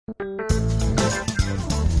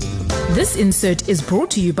This insert is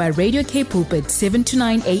brought to you by Radio K Pulpit 7 to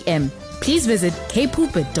 9 a.m. Please visit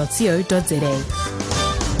kpulpit.co.za.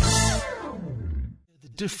 The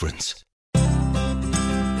difference.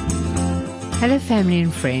 Hello family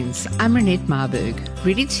and friends, I'm Renette Marburg,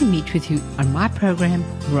 ready to meet with you on my program,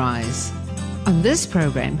 Rise. On this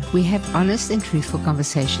program, we have honest and truthful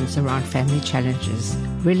conversations around family challenges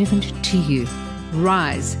relevant to you.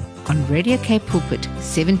 Rise on Radio K Pulpit,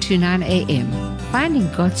 7 to 9 a.m.,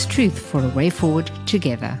 finding God's truth for a way forward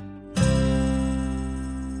together.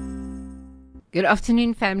 Good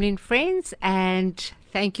afternoon, family and friends, and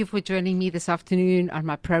thank you for joining me this afternoon on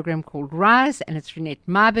my program called Rise, and it's Renette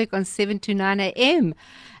Marburg on 7 to 9 a.m.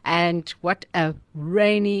 And what a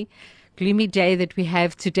rainy, gloomy day that we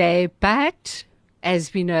have today, but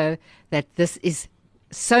as we know that this is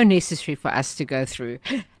so necessary for us to go through.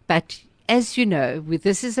 But as you know,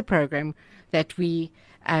 this is a program that we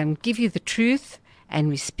give you the truth, and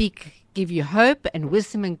we give you hope and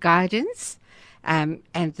wisdom and guidance, and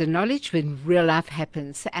the knowledge when real life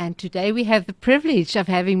happens. And today we have the privilege of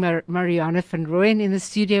having Marianna van Rooyen in the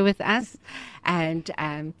studio with us. And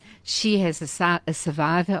she is a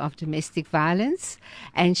survivor of domestic violence.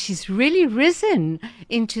 And she's really risen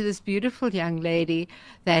into this beautiful young lady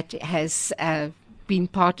that has been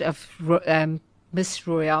part of Miss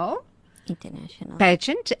Royale International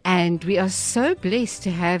pageant, and we are so blessed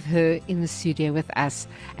to have her in the studio with us,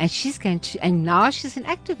 and now she's an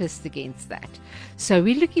activist against that. So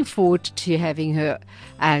we're looking forward to having her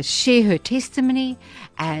share her testimony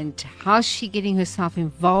and how she's getting herself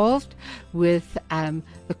involved with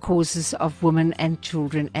the causes of women and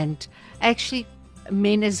children, and actually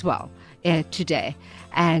men as well today.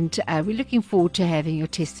 And we're looking forward to having your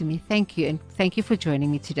testimony. Thank you, and thank you for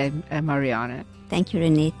joining me today, Marianna. Thank you,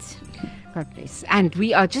 Renette. God bless. And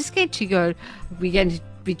we are just going to go, we're going to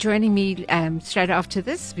be joining me straight after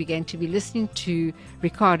this. We're going to be listening to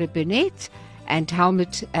Ricardo Burnett and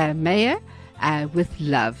Helmut Meyer with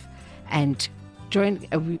Love. And join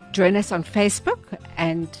us on Facebook,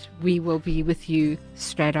 and we will be with you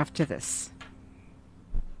straight after this.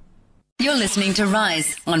 You're listening to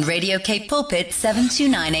Rise on Radio K Pulpit, 7 to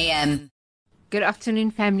 9 a.m. Good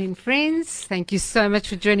afternoon, family and friends. Thank you so much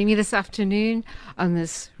for joining me this afternoon on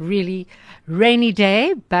this really rainy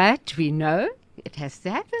day, but we know it has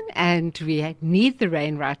to happen, and we need the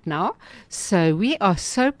rain right now. So we are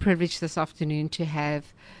so privileged this afternoon to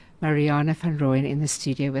have Marianna van Rooyen in the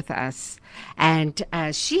studio with us. And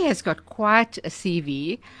she has got quite a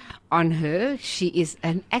CV on her. She is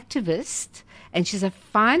an activist, and she's a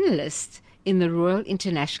finalist in the Royal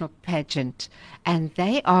International Pageant, and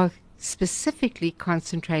they are specifically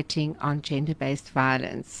concentrating on gender-based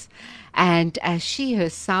violence. And she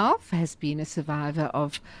herself has been a survivor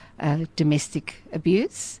of domestic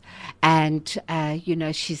abuse, and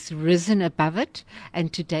she's risen above it,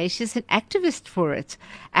 and today she's an activist for it.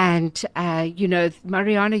 And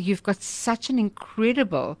Marianna, you've got such an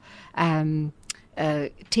incredible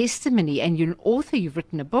testimony, and you're an author, you've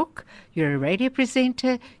written a book, you're a radio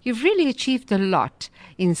presenter, you've really achieved a lot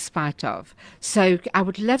in spite of. So I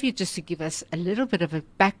would love you just to give us a little bit of a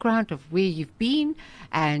background of where you've been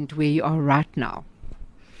and where you are right now.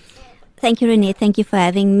 Thank you, Renette. Thank you for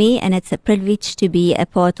having me, and it's a privilege to be a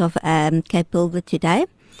part of K Pulpit today.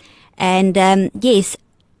 And yes,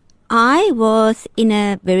 I was in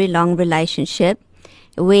a very long relationship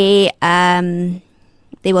where there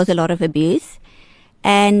was a lot of abuse.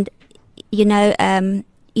 And,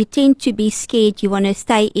 you tend to be scared. You want to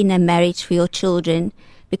stay in a marriage for your children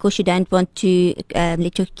because you don't want to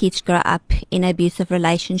let your kids grow up in an abusive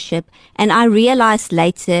relationship. And I realized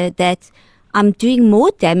later that I'm doing more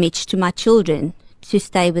damage to my children to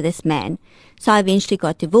stay with this man. So I eventually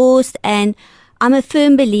got divorced, and I'm a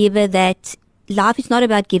firm believer that life is not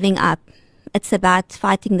about giving up. It's about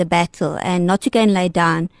fighting the battle and not to go and lay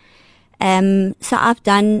down. So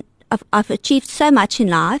I've achieved so much in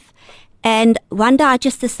life, and one day I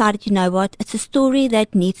just decided, you know what, it's a story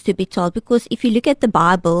that needs to be told, because if you look at the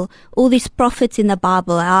Bible, all these prophets in the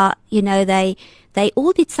Bible are, they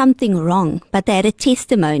all did something wrong, but they had a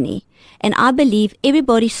testimony. And I believe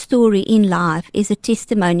everybody's story in life is a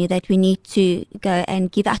testimony that we need to go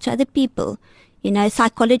and give out to other people.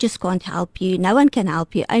 Psychologists can't help you. No one can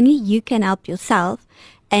help you. Only you can help yourself.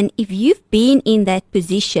 And if you've been in that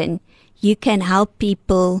position, you can help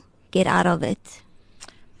people get out of it.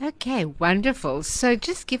 Okay, wonderful. So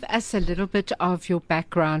just give us a little bit of your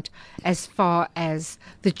background as far as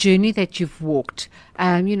the journey that you've walked.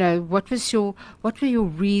 What were your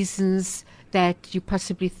reasons that you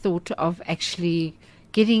possibly thought of actually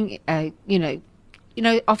getting,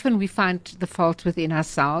 often we find the fault within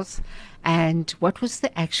ourselves. And what was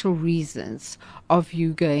the actual reasons of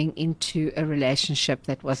you going into a relationship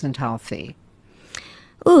that wasn't healthy?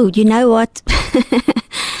 Oh, you know what?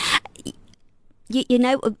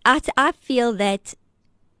 I feel that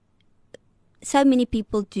so many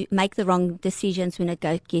people do make the wrong decisions when it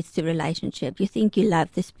gets to relationship. You think you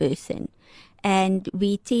love this person, and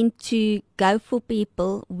we tend to go for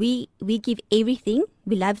people. We give everything.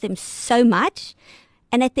 We love them so much,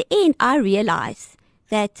 and at the end, I realize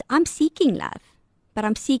that I'm seeking love, but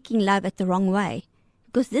I'm seeking love at the wrong way,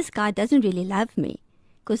 because this guy doesn't really love me.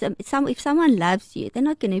 Because if someone loves you, they're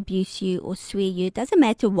not going to abuse you or swear you. It doesn't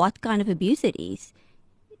matter what kind of abuse it is.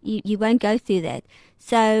 You won't go through that.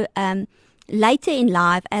 So later in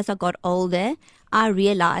life, as I got older, I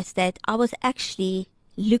realized that I was actually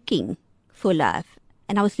looking for love,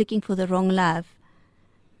 and I was looking for the wrong love.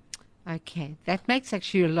 Okay, that makes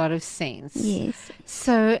actually a lot of sense. Yes.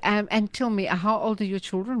 So, and tell me, how old are your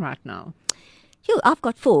children right now? I've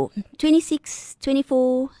got 4, 26,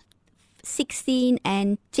 24, 16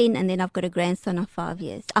 and 10, and then I've got a grandson of 5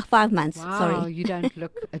 years. 5 months, Wow, sorry. you don't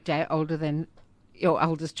look a day older than your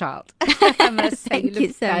oldest child. I must say, Thank you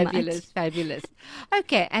look so fabulous, much. fabulous.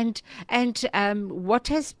 Okay, and what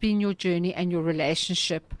has been your journey and your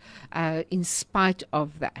relationship in spite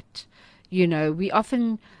of that? We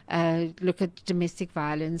often look at domestic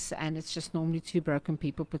violence, and it's just normally 2 broken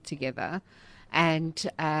people put together, and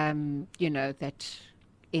that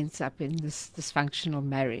ends up in this dysfunctional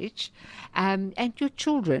marriage. And your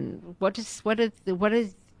children, what are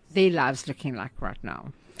their lives looking like right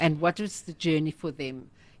now? And what is the journey for them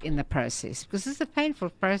in the process? Because it's a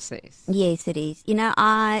painful process. Yes, it is.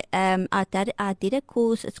 I did a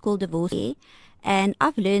course. It's called Divorce, and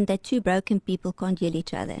I've learned that 2 broken people can't heal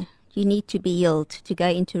each other. You need to be healed to go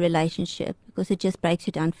into a relationship, because it just breaks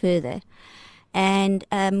you down further. And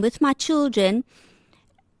with my children,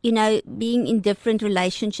 being in different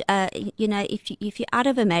relationships, if you're out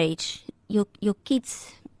of a marriage, your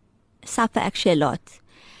kids suffer actually a lot.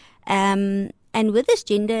 And with this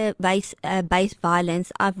gender-based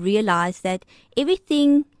violence, I've realized that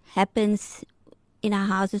everything happens in our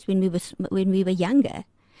houses when we were younger,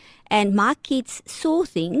 and my kids saw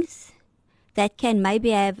things that can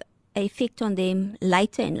maybe have an effect on them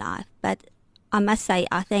later in life. But I must say,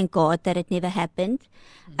 I thank God that it never happened.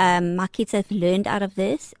 My kids have learned out of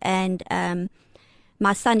this, and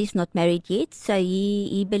my son is not married yet, so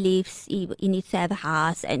he believes he needs to have a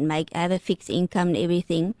house and have a fixed income and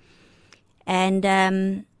everything. And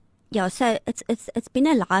so it's been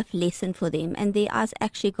a life lesson for them, and their eyes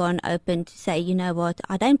actually gone open to say, you know what,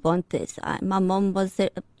 I don't want this. My mom was,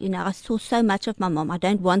 I saw so much of my mom. I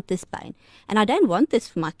don't want this pain, and I don't want this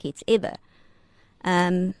for my kids ever.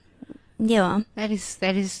 Yeah. That is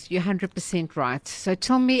you're 100% right. So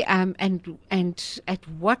tell me, and at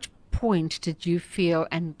what point did you feel,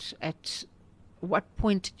 I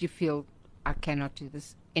cannot do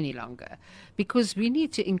this any longer? Because we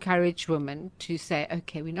need to encourage women to say,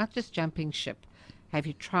 okay, we're not just jumping ship. Have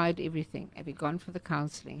you tried everything? Have you gone for the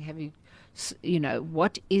counseling? Have you,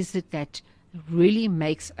 what is it that really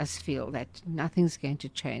makes us feel that nothing's going to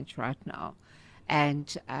change right now,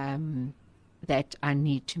 and that I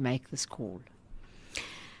need to make this call?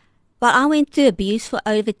 Well, I went through abuse for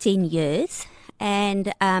over 10 years.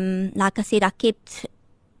 And like I said, I kept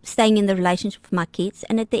staying in the relationship with my kids.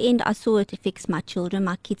 And at the end, I saw it affects my children.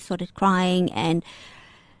 My kids started crying. And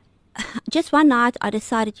just one night, I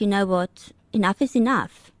decided, you know what, enough is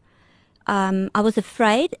enough. I was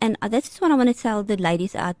afraid. And this is what I want to tell the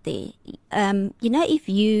ladies out there. If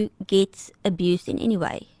you get abused in any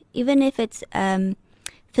way, even if it's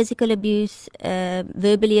physical abuse,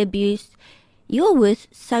 verbally abused, you're worth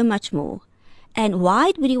so much more. And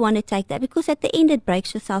why would you want to take that? Because at the end, it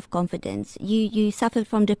breaks your self-confidence. You suffer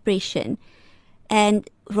from depression, and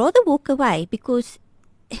rather walk away, because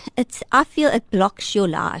I feel it blocks your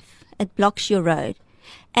life. It blocks your road.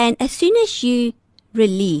 And as soon as you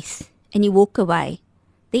release and you walk away,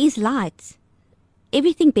 there's light.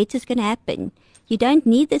 Everything better is going to happen. You don't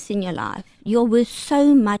need this in your life. You're worth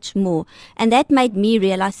so much more. And that made me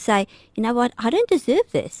realize, say, you know what? I don't deserve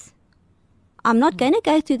this. I'm not going to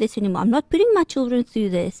go through this anymore. I'm not putting my children through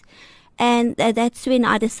this. And that's when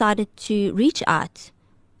I decided to reach out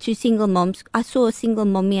to single moms. I saw a single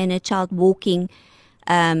mommy and her child walking,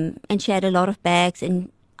 and she had a lot of bags.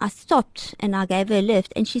 And I stopped and I gave her a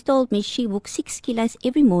lift. And she told me she walks 6 kilos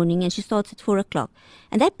every morning, and she starts at 4 o'clock.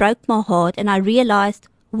 And that broke my heart. And I realized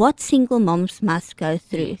what single moms must go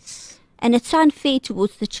through. Yes. And it's unfair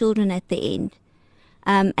towards the children at the end.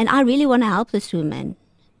 And I really want to help this woman.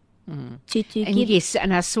 to And give. yes,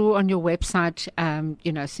 and I saw on your website,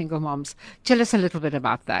 single moms. Tell us a little bit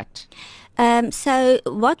about that. So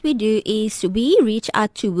what we do is we reach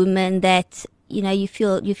out to women that you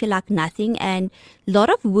feel like nothing, and a lot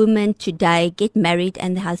of women today get married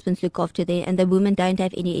and the husbands look after them, and the women don't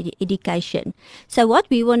have any education. So what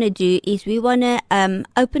we want to do is we want to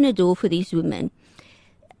open a door for these women.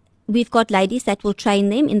 We've got ladies that will train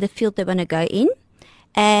them in the field they want to go in,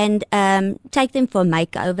 and take them for a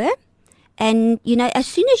makeover. And as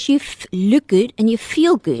soon as you look good and you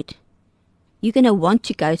feel good, you're going to want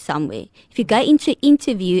to go somewhere. If you go into an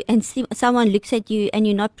interview and someone looks at you and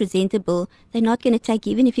you're not presentable, they're not going to take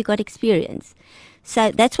you, even if you got experience.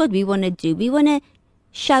 So that's what we want to do. We want to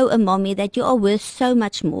show a mommy that you are worth so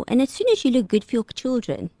much more. And as soon as you look good for your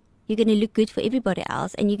children, you're going to look good for everybody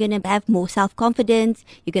else, and you're going to have more self-confidence.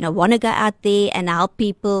 You're going to want to go out there and help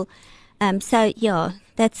people. So yeah,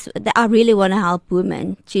 I really want to help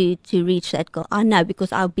women to reach that goal. I know,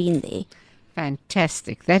 because I've been there.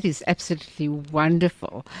 Fantastic. That is absolutely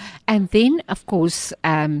wonderful. And then, of course,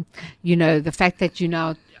 the fact that you're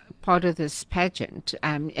now part of this pageant,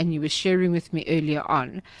 and you were sharing with me earlier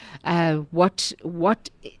on what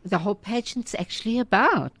the whole pageant's actually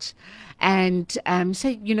about. And so,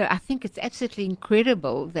 I think it's absolutely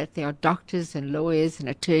incredible that there are doctors and lawyers and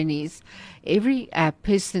attorneys. Every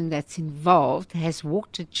person that's involved has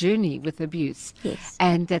walked a journey with abuse. Yes.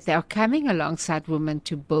 And that they are coming alongside women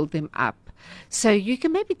to build them up. So you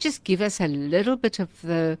can maybe just give us a little bit of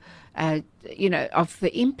the, of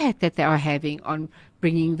the impact that they are having on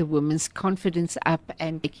bringing the woman's confidence up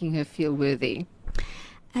and making her feel worthy.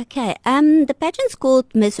 Okay. The pageant's called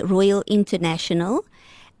Miss Royal International,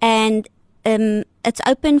 and it's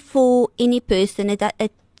open for any person.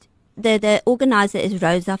 The organizer is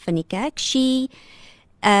Rosa van Niekerk. She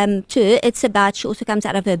also comes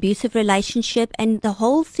out of an abusive relationship, and the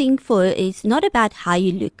whole thing for her is not about how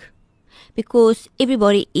you look. Because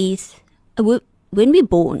everybody is, when we're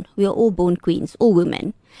born, we are all born queens, all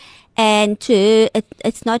women. And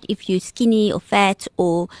it's not if you're skinny or fat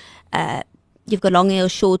or you've got long hair or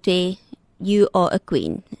short hair, you are a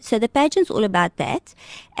queen. So the pageant's all about that.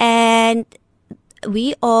 And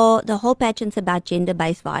the whole pageant's about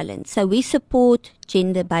gender-based violence. So we support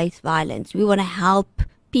gender-based violence. We want to help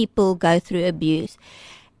people go through abuse.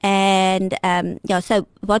 And so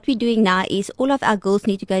what we're doing now is all of our girls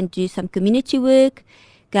need to go and do some community work,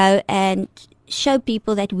 go and show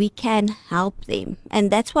people that we can help them. And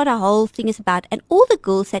that's what our whole thing is about. And all the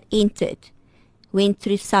girls that entered went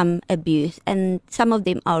through some abuse. And some of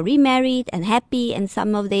them are remarried and happy, and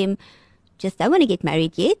some of them just don't want to get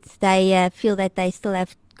married yet. They feel that they still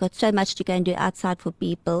have got so much to go and do outside for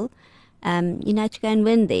people, to go and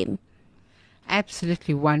win them.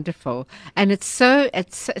 Absolutely wonderful. And it's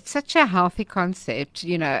such a healthy concept,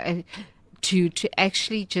 to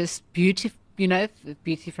actually just beauty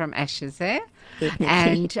from ashes, eh?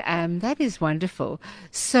 Definitely. And that is wonderful.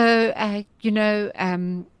 So, I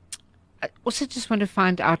also just want to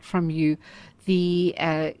find out from you,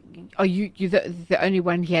 are you the only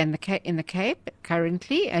one here in the Cape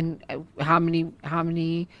currently, and how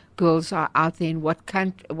many girls are out there, in what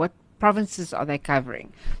provinces are they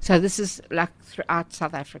covering? So this is like throughout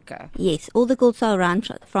South Africa. Yes, all the girls are around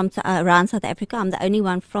South Africa. I'm the only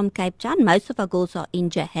one from Cape Town. Most of our girls are in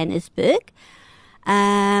Johannesburg.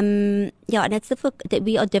 And it's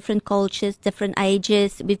we are different cultures, different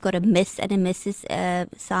ages. We've got a Miss and a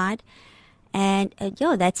Mrs. Side, and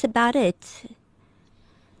that's about it.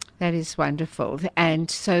 That is wonderful. And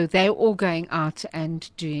so they're all going out and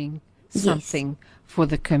doing something for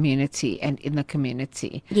the community and in the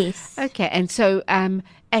community. Yes. Okay. And so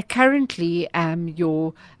currently,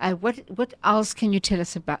 what else can you tell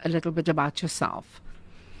us a little bit about yourself?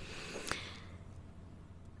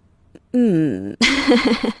 Well,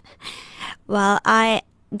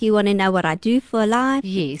 do you want to know what I do for a life?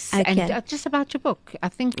 Yes. Okay. And just about your book. I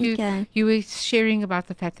think you were sharing about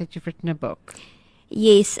the fact that you've written a book.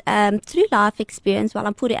 Yes, through life experience, well,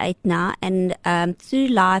 I'm 48 now, and through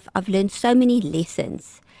life, I've learned so many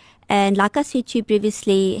lessons. And like I said to you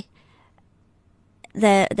previously,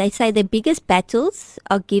 they say the biggest battles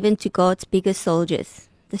are given to God's biggest soldiers,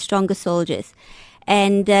 the strongest soldiers.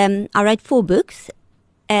 And I wrote 4 books,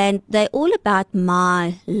 and they're all about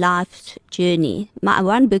my life's journey. My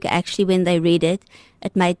one book, actually, when they read it,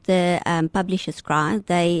 it made the publishers cry.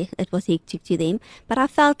 It was hectic to them. But I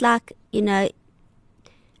felt like,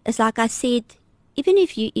 it's like I said, even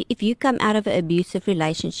if you come out of an abusive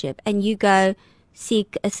relationship and you go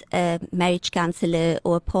seek a marriage counselor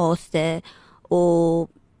or a pastor or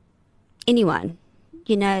anyone,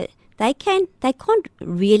 they can't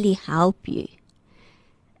really help you.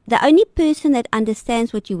 the only person that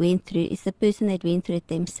understands what you went through is the person that went through it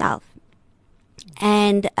themselves.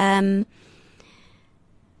 And oh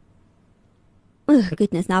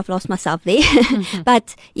goodness, now I've lost myself there.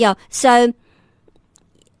 But yeah, so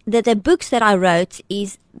the books that I wrote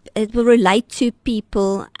it will relate to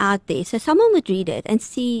people out there. So someone would read it and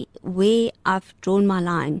see where I've drawn my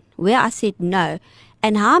line, where I said no,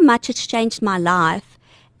 and how much it's changed my life.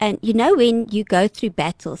 And when you go through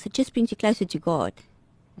battles, it just brings you closer to God.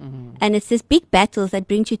 And it's these big battles that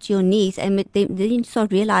brings you to your knees, and then you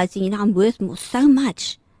start realizing, I'm worth so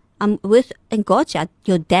much. I'm worth, and God's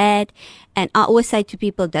your dad. And I always say to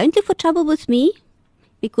people, don't look for trouble with me,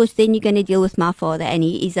 because then you're going to deal with my Father, and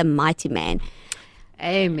He is a mighty man.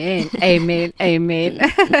 Amen, amen, amen.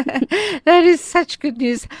 That is such good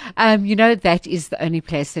news. That is the only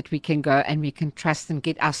place that we can go and we can trust and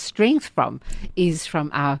get our strength from, is from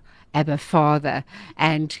our Abba Father,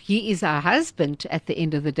 and He is our husband at the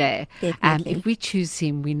end of the day. If we choose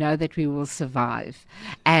Him, we know that we will survive,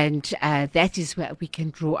 and that is where we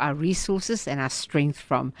can draw our resources and our strength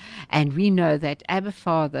from. And we know that Abba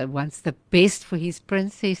Father wants the best for His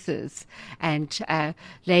princesses and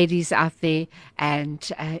ladies out there, and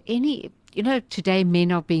today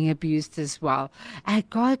men are being abused as well.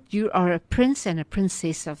 God, you are a prince and a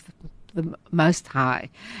princess of the Most High,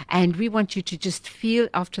 and we want you to just feel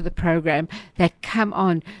after the program that, come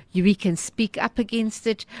on, we can speak up against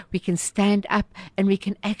it, we can stand up, and we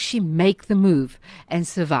can actually make the move and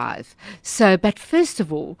survive. So, but first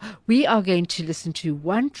of all, we are going to listen to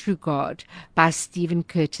One True God by Stephen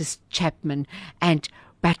Curtis Chapman,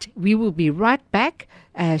 but we will be right back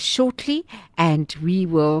shortly, and we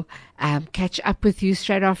will catch up with you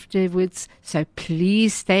straight afterwards, so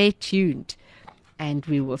please stay tuned. And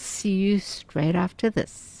we will see you straight after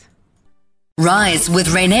this. Rise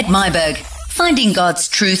with Raynette Myberg, finding God's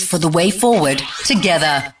truth for the way forward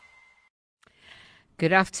together.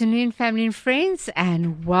 Good afternoon, family and friends,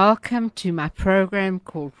 and welcome to my program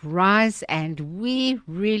called Rise. And we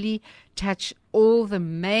really touch all the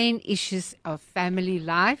issues issues of family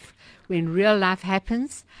life when real life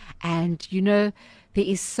happens. And there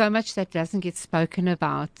is so much that doesn't get spoken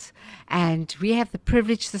about. And we have the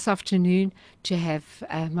privilege this afternoon to have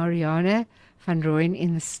Marianna van Rooyen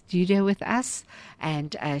in the studio with us.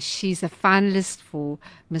 And she's a finalist for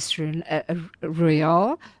Miss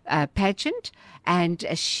Royale pageant. And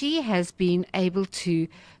she has been able to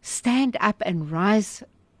stand up and rise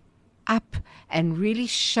up and really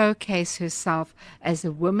showcase herself as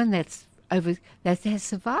a woman that has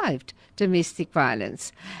survived domestic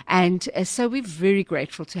violence. And so we're very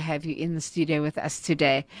grateful to have you in the studio with us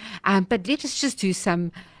today. But let us just do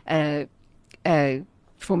some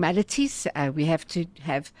formalities. We have a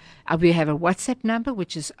WhatsApp number,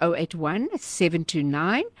 which is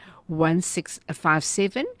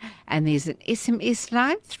 081-729-1657, and there's an SMS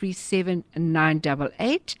line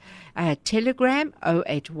 37988. Telegram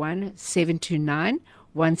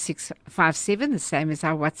 081-729-1657, the same as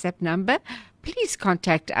our WhatsApp number. Please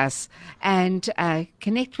contact us and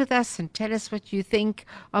connect with us and tell us what you think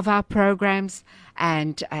of our programs.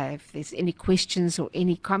 And if there's any questions or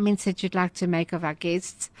any comments that you'd like to make of our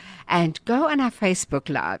guests, and go on our Facebook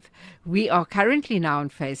Live. We are currently now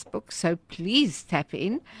on Facebook, so please tap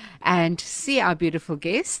in and see our beautiful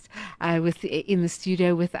guest in the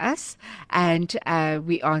studio with us. And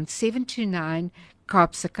we are on 729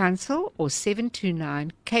 Kaapse Council or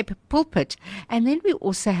 729 Cape Pulpit. And then we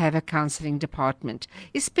also have a counseling department,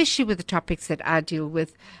 especially with the topics that I deal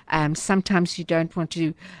with. Sometimes you don't want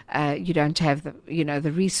to, you don't have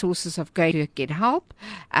the resources of going to get help.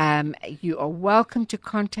 You are welcome to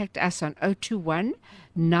contact us on 021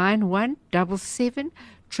 9177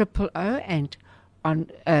 000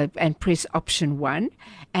 and press option 1.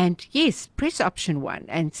 And yes, press option 1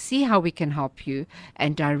 and see how we can help you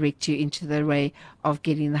and direct you into the way of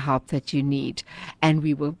getting the help that you need. And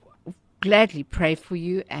we will gladly pray for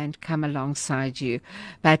you and come alongside you.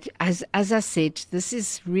 But as I said, this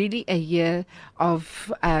is really a year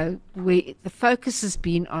of where the focus has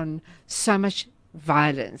been on so much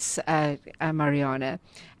violence, Marianna.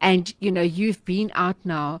 And, you've been out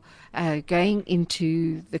now going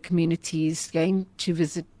into the communities, going to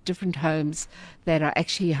visit different homes that are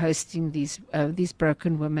actually hosting these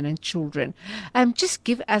broken women and children. Just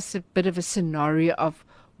give us a bit of a scenario of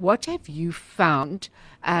what have you found,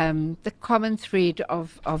 the common thread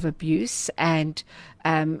of abuse. And,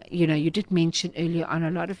 you did mention earlier on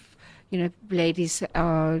a lot of, ladies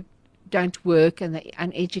are don't work and they're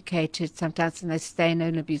uneducated sometimes, and they stay in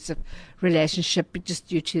an abusive relationship just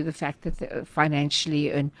due to the fact that they're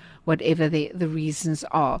financially and whatever the reasons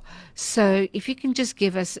are. So if you can just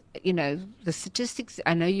give us, the statistics.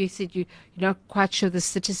 I know you said you're not quite sure the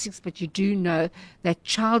statistics, but you do know that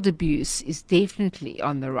child abuse is definitely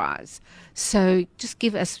on the rise. So just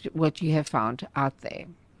give us what you have found out there.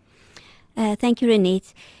 Thank you,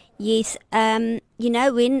 Renette. Yes, when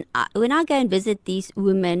I go and visit these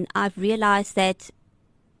women, I've realized that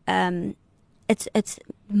it's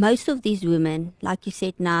most of these women, like you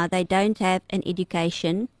said now, they don't have an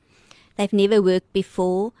education. They've never worked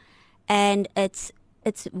before, and it's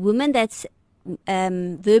women that's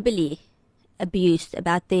verbally abused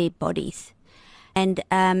about their bodies. And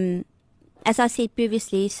as I said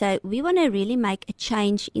previously, so we want to really make a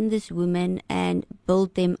change in these women and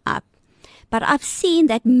build them up. But I've seen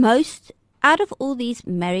that out of all these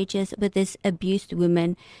marriages with this abused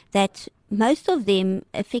women, that most of them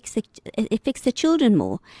affects the children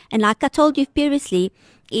more. And like I told you previously,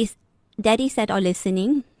 is daddies that are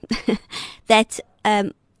listening, that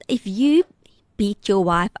if you beat your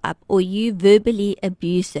wife up or you verbally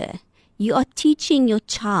abuse her, you are teaching your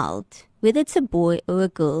child, whether it's a boy or a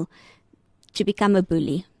girl, to become a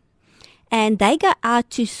bully. And they go out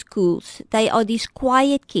to schools. They are these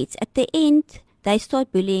quiet kids. At the end, they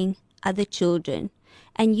start bullying other children.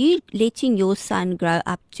 And you letting your son grow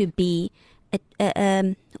up to be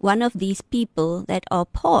one of these people that are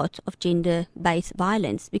part of gender-based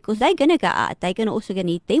violence, because they're going to go out. They're also going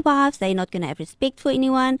to eat their wives. They're not going to have respect for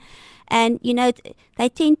anyone. And, they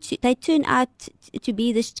turn out to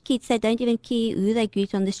be these kids that don't even care who they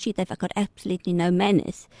greet on the street. They've got absolutely no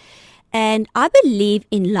manners. And I believe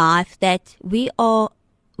in life that we are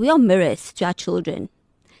mirrors to our children.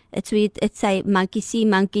 It's a monkey see,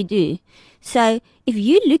 monkey do. So if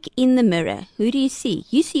you look in the mirror, who do you see?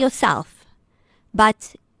 You see yourself.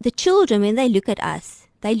 But the children, when they look at us,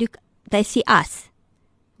 they see us.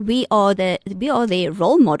 We are their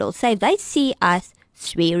role models. So if they see us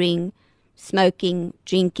swearing, smoking,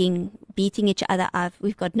 drinking, beating each other up,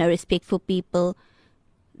 we've got no respect for people,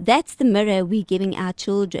 that's the mirror we're giving our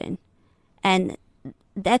children. And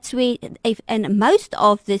that's where, and most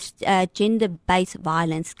of this gender-based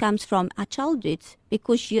violence comes from our childhoods,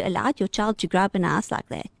 because you allowed your child to grow up in a house like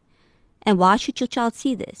that. And why should your child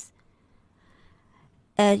see this?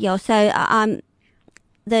 The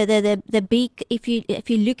big, if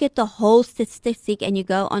you look at the whole statistic and you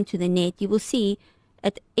go onto the net, you will see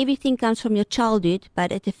that everything comes from your childhood,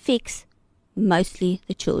 but it affects mostly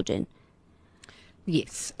the children.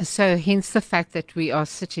 Yes. So hence the fact that we are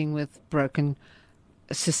sitting with broken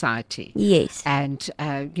society. Yes. And,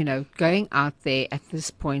 going out there at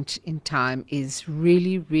this point in time is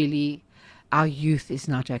really, really, our youth is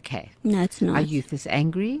not okay. No, it's not. Our youth is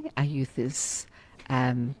angry. Our youth is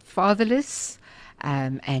fatherless.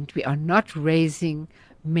 And we are not raising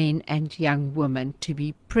men and young women to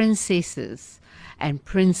be princesses and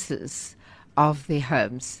princes of their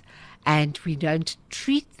homes. And we don't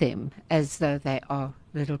treat them as though they are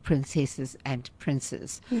little princesses and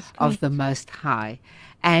princes of the Most High.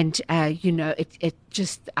 And, it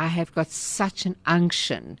just, I have got such an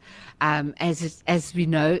unction. As we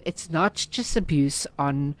know, it's not just abuse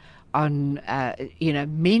on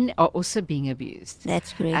men are also being abused.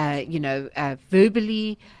 That's correct.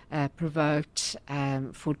 Verbally provoked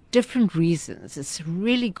for different reasons. It's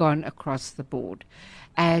really gone across the board.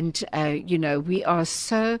 And, we are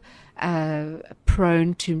so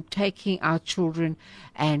prone to taking our children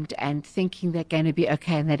and thinking they're going to be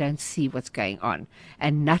okay, and they don't see what's going on,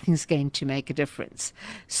 and nothing's going to make a difference.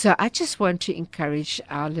 So I just want to encourage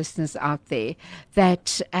our listeners out there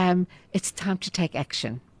that it's time to take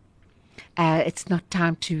action. It's not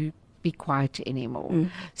time to be quiet anymore.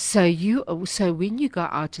 So when you go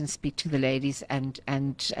out and speak to the ladies and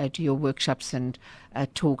do your workshops and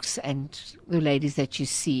talks, and the ladies that you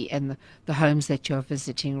see and the homes that you're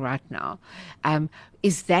visiting right now,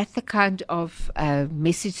 is that the kind of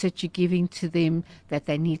message that you're giving to them, that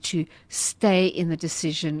they need to stay in the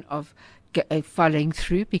decision of following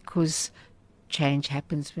through, because change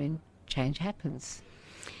happens when change happens?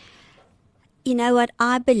 You know what,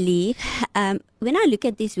 I believe, when I look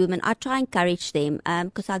at these women, I try and encourage them,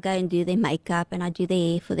 because I go and do their makeup and I do their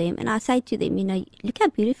hair for them, and I say to them, look how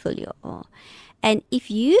beautiful you are. And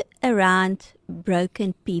if you're around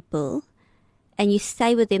broken people and you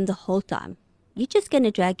stay with them the whole time, you're just going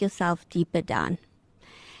to drag yourself deeper down.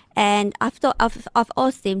 And I've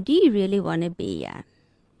asked them, do you really want to be here?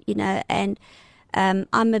 And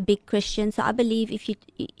I'm a big Christian, so I believe if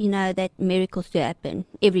that miracles do happen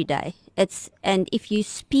every day. And if you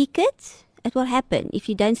speak it It will happen. If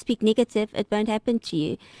you don't speak negative, it won't happen to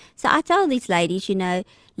you. So I tell these ladies,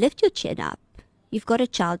 lift your chin up. You've got a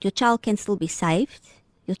child. Your child can still be saved.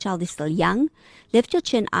 Your child is still young. Lift your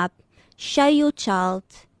chin up. Show your child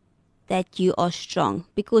that you are strong.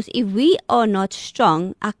 Because if we are not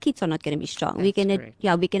strong, our kids are not going to be strong. We're going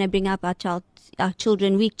to bring up our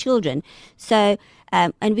children, weak children. So,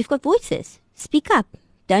 and we've got voices. Speak up.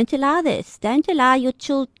 Don't allow this. Don't allow your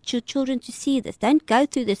children to see this. Don't go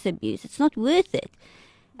through this abuse. It's not worth it.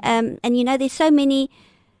 And there's so many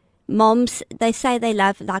moms, they say they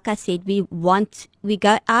love, like I said, we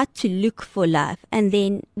go out to look for love, and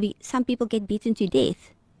then some people get beaten to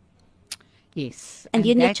death. Yes. And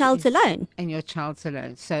your child's alone. And your child's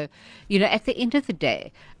alone. So, at the end of the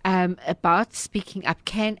day, about speaking up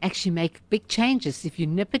can actually make big changes if you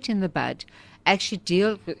nip it in the bud. Actually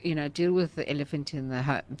deal with the elephant in the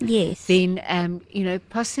home. Yes. Then,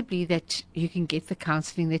 possibly that you can get the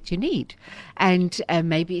counseling that you need. And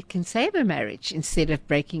maybe it can save a marriage instead of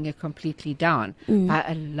breaking it completely down by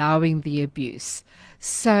allowing the abuse.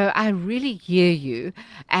 So I really hear you.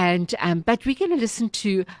 And but we're going to listen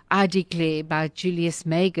to I Declare by Julius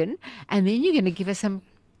Megan, and then you're going to give us some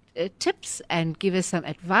tips and give us some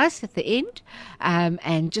advice at the end,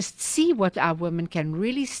 and just see what our women can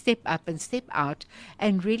really step up and step out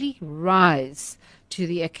and really rise to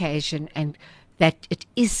the occasion, and that it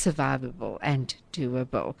is survivable and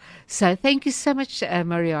doable. So thank you so much,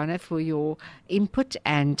 Marianna, for your input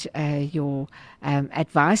and your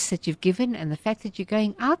advice that you've given, and the fact that you're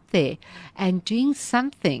going out there and doing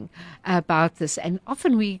something about this. And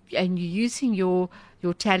often you're using your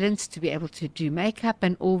talents to be able to do makeup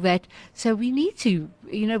and all that. So we need to,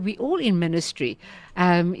 we're all in ministry,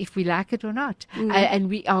 if we like it or not. And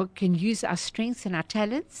we can use our strengths and our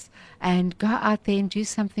talents and go out there and do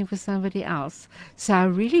something for somebody else. So I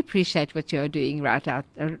really appreciate what you're doing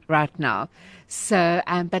right now. So,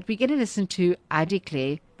 but we're going to listen to I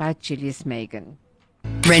Declare by Julius Megan.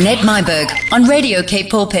 Renette Myberg on Radio Cape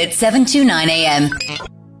Pulpit 729 AM.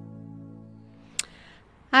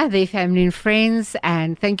 Hi there, family and friends,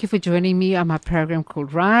 and thank you for joining me on my program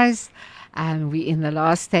called Rise. We're in the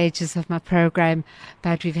last stages of my program,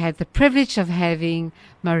 but we've had the privilege of having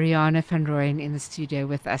Marianna van Rooyen in the studio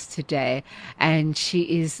with us today, and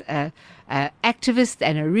she is an activist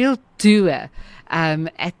and a real doer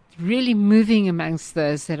at really moving amongst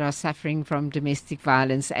those that are suffering from domestic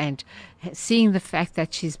violence, and seeing the fact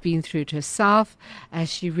that she's been through it herself,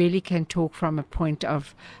 she really can talk from a point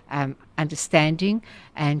of understanding,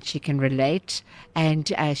 and she can relate,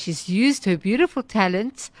 and she's used her beautiful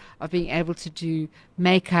talents of being able to do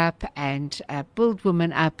makeup and build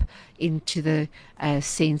women up into the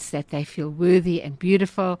sense that they feel worthy and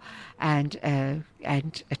beautiful and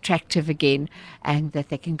attractive again, and that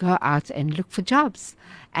they can go out and look for jobs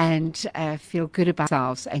and feel good about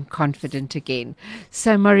themselves and confident again.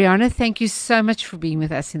 So Marianna, thank you so much for being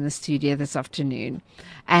with us in the studio this afternoon.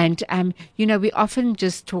 And we often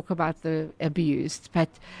just talk about the abused, but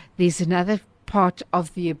there's another part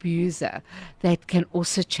of the abuser that can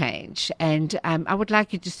also change. And I would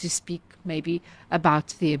like you just to speak maybe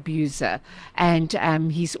about the abuser, and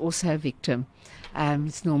he's also a victim.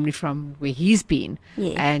 It's normally from where he's been.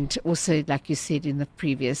 Yes. And also, like you said in the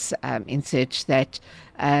previous insert, that,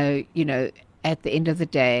 at the end of the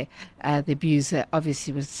day, the abuser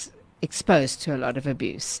obviously was exposed to a lot of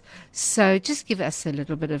abuse. So just give us a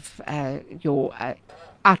little bit of your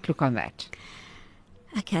outlook on that.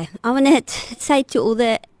 Okay. I want to say to all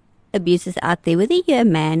the abusers out there, whether you're a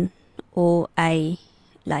man or a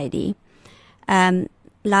lady,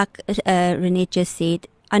 like Renette just said,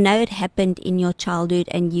 I know it happened in your childhood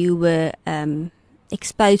and you were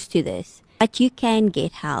exposed to this, but you can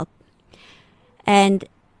get help. And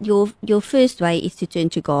your first way is to turn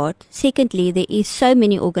to God. Secondly, there is so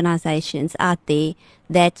many organizations out there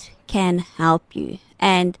that can help you.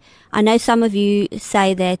 And I know some of you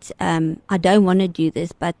say that I don't want to do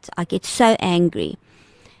this, but I get so angry.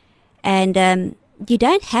 And you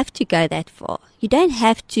don't have to go that far. You don't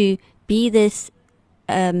have to be this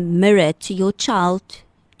mirror to your child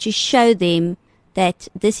to show them that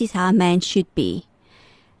this is how a man should be.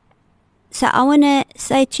 So I want to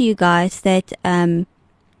say to you guys that go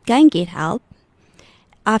and get help.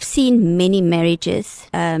 I've seen many marriages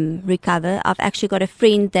recover. I've actually got a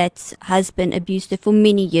friend that's husband abused her for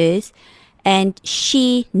many years, and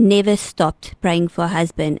she never stopped praying for her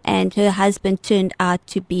husband, and her husband turned out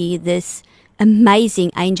to be this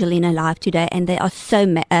amazing angel in her life today, and they are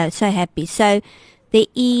so happy. So there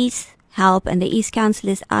is help, and there is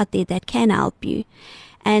counselors out there that can help you.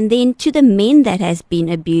 And then to the men that has been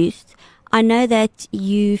abused, I know that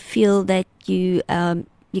you feel that you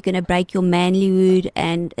you're going to break your manlyhood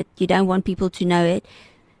and you don't want people to know it.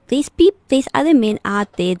 There's other men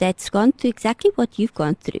out there that's gone through exactly what you've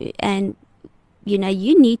gone through. And, you know,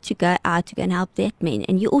 you need to go out to go and help that man.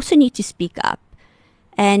 And you also need to speak up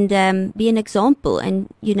and be an example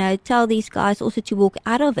and, you know, tell these guys also to walk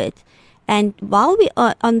out of it. And while we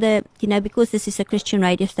are on the, you know, because this is a Christian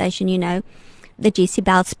radio station, you know, the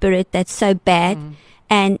Jezebel spirit that's so bad.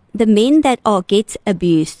 And the men that get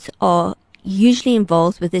abused are usually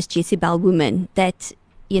involved with this Jezebel woman that,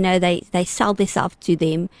 you know, they sell themselves to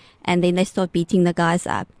them and then they start beating the guys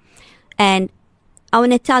up. And I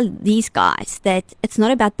want to tell these guys that it's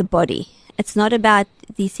not about the body. It's not about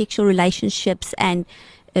the sexual relationships and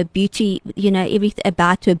beauty, you know, everything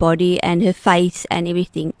about her body and her face and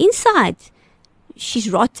everything. Inside, she's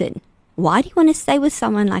rotten. Why do you want to stay with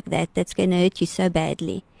someone like that that's going to hurt you so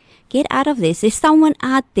badly? Get out of this. There's someone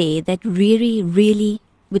out there that really, really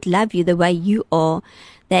would love you the way you are,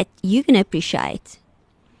 that you can appreciate.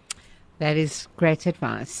 That is great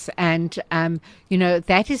advice. And, you know,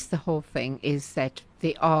 that is the whole thing, is that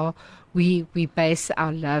we base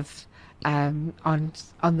our love on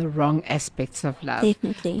the wrong aspects of love.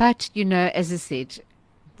 Definitely. But, you know, as I said,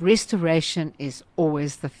 restoration is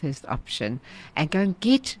always the first option. And go and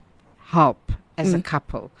get help as a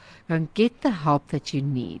couple. Go and get the help that you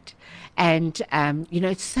need. And, you know,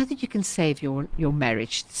 it's so that you can save your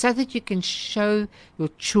marriage, so that you can show your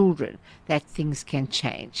children that things can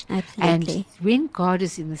change. Absolutely. And when God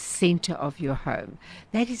is in the center of your home,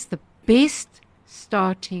 that is the best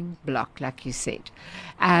starting block, like you said.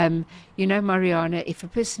 You know, Marianna, if a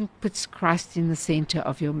person puts Christ in the center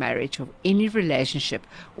of your marriage or any relationship,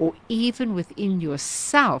 or even within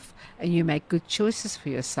yourself, and you make good choices for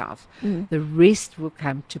yourself, the rest will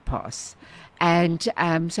come to pass. And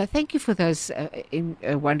so thank you for those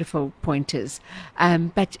wonderful pointers.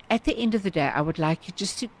 But at the end of the day, I would like you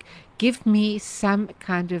just to give me some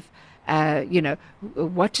kind of, you know,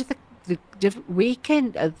 what are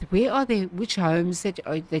where are there, which homes that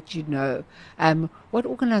you know, what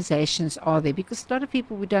organizations are there? Because a lot of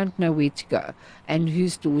people, we don't know where to go and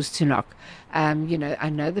whose doors to knock. You know, I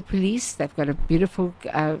know the police, they've got a beautiful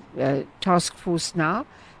task force now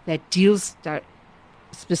that deals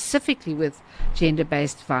specifically with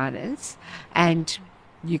gender-based violence, and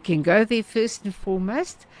you can go there first and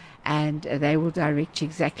foremost, and they will direct you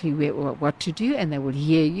exactly what to do, and they will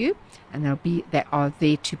hear you, and they are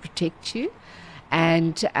there to protect you.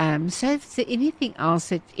 And so is there anything else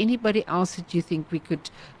that anybody else that you think we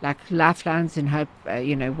could, like lifelines and hope,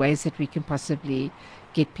 you know, ways that we can possibly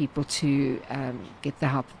get people to get the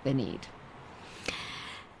help that they need?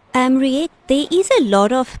 Riet, there is a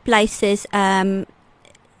lot of places.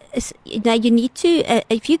 You know, you need to,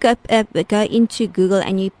 if you go into Google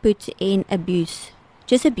and you put in abuse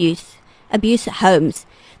homes,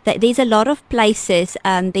 there's a lot of places.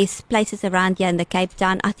 There's places around here in the Cape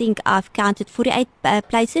Town. I think I've counted 48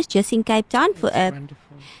 places just in Cape Town for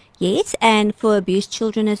Wonderful. Yes, and for abused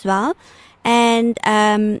children as well. And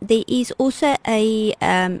there is also a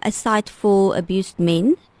site for abused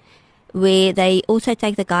men, where they also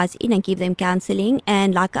take the guys in and give them counseling.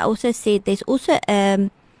 And like I also said, there's also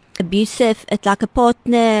abusive, it's like a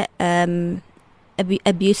partner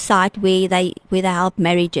abuse site where they help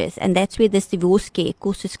marriages, and that's where this divorce care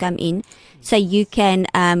courses come in, so you can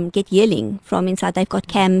get healing from inside. They've got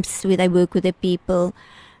camps where they work with the people,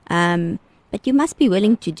 but you must be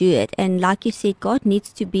willing to do it. And like you said, God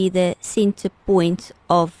needs to be the center point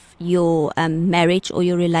of your marriage or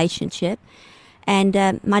your relationship. And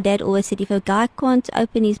my dad always said, if a guy can't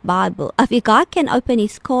open his Bible, if a guy can open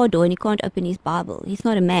his car door and he can't open his Bible, he's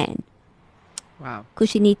not a man. Wow.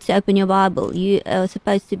 Because you need to open your Bible. You are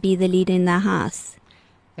supposed to be the leader in the house.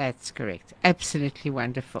 That's correct. Absolutely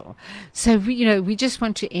wonderful. So, we just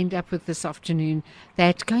want to end up with this afternoon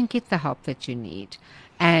that go and get the help that you need.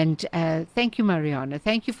 And thank you, Marianna.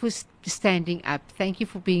 Thank you for standing up. Thank you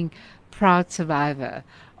for being proud survivor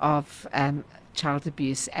of child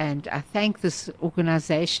abuse. And I thank this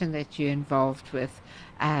organization that you're involved with,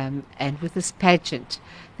 and with this pageant,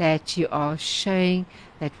 that you are showing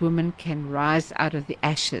that women can rise out of the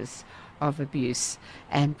ashes of abuse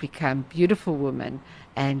and become beautiful women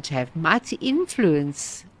and have mighty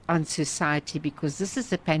influence on society, because this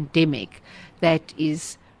is a pandemic that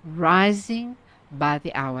is rising by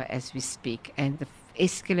the hour as we speak, and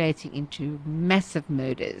escalating into massive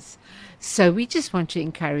murders. So we just want to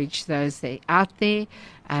encourage those that are out there.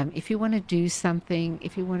 If you want to do something,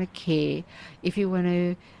 if you want to care, if you want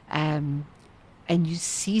to, and you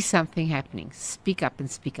see something happening, speak up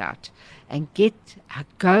and speak out, and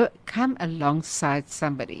come alongside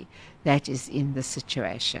somebody that is in the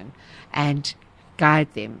situation, and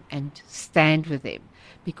guide them and stand with them,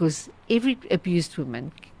 because every abused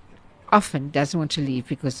woman often doesn't want to leave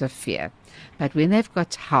because of fear. But when they've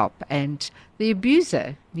got help, and the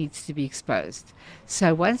abuser needs to be exposed.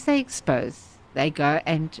 So once they're exposed, they go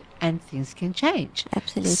and things can change.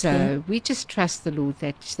 Absolutely. So we just trust the Lord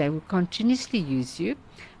that they will continuously use you,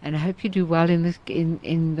 and I hope you do well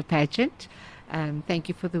in the pageant. Thank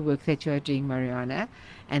you for the work that you are doing, Marianna,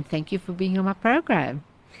 and thank you for being on my program.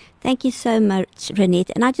 Thank you so much,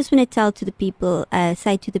 Renette. And I just want to tell to the people,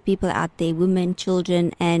 say to the people out there, women,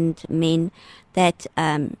 children, and men, that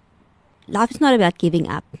life is not about giving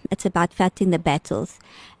up. It's about fighting the battles.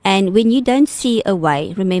 And when you don't see a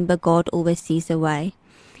way, remember, God always sees a way.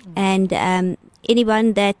 And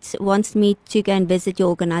anyone that wants me to go and visit your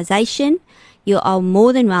organization, you are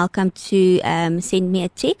more than welcome to send me a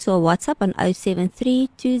text or WhatsApp on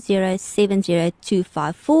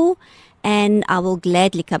 073-2070-254, and I will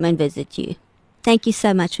gladly come and visit you. Thank you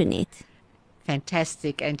so much, Renette.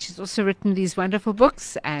 Fantastic. And she's also written these wonderful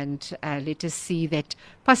books, and let us see that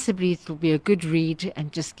possibly it will be a good read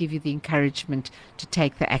and just give you the encouragement to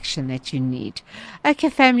take the action that you need.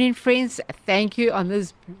 Okay, family and friends, thank you on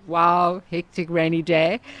this, hectic rainy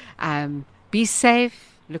day. Be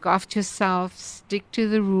safe, look after yourself, stick to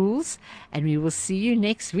the rules, and we will see you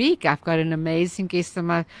next week. I've got an amazing guest on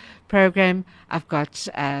my program. I've got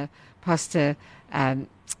Pastor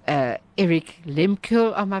Eric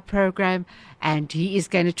Lemkul on my program, and he is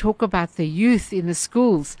going to talk about the youth in the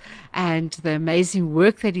schools and the amazing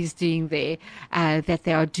work that he's doing there, that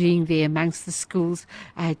they are doing there amongst the schools,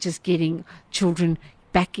 just getting children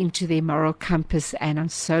back into their moral compass, and I'm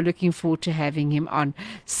so looking forward to having him on.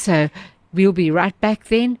 So we'll be right back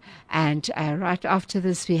then, and right after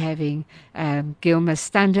this we're having Gilma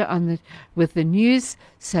Stander with the news.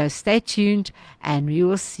 So stay tuned, and we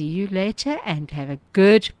will see you later, and have a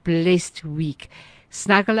good, blessed week.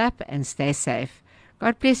 Snuggle up and stay safe.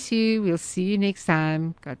 God bless you. We'll see you next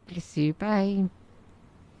time. God bless you. Bye.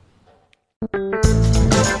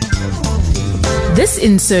 This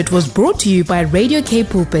insert was brought to you by Radio K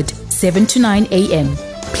Pulpit, 7 to 9 a.m.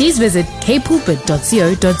 Please visit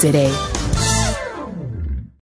kpulpit.co.za.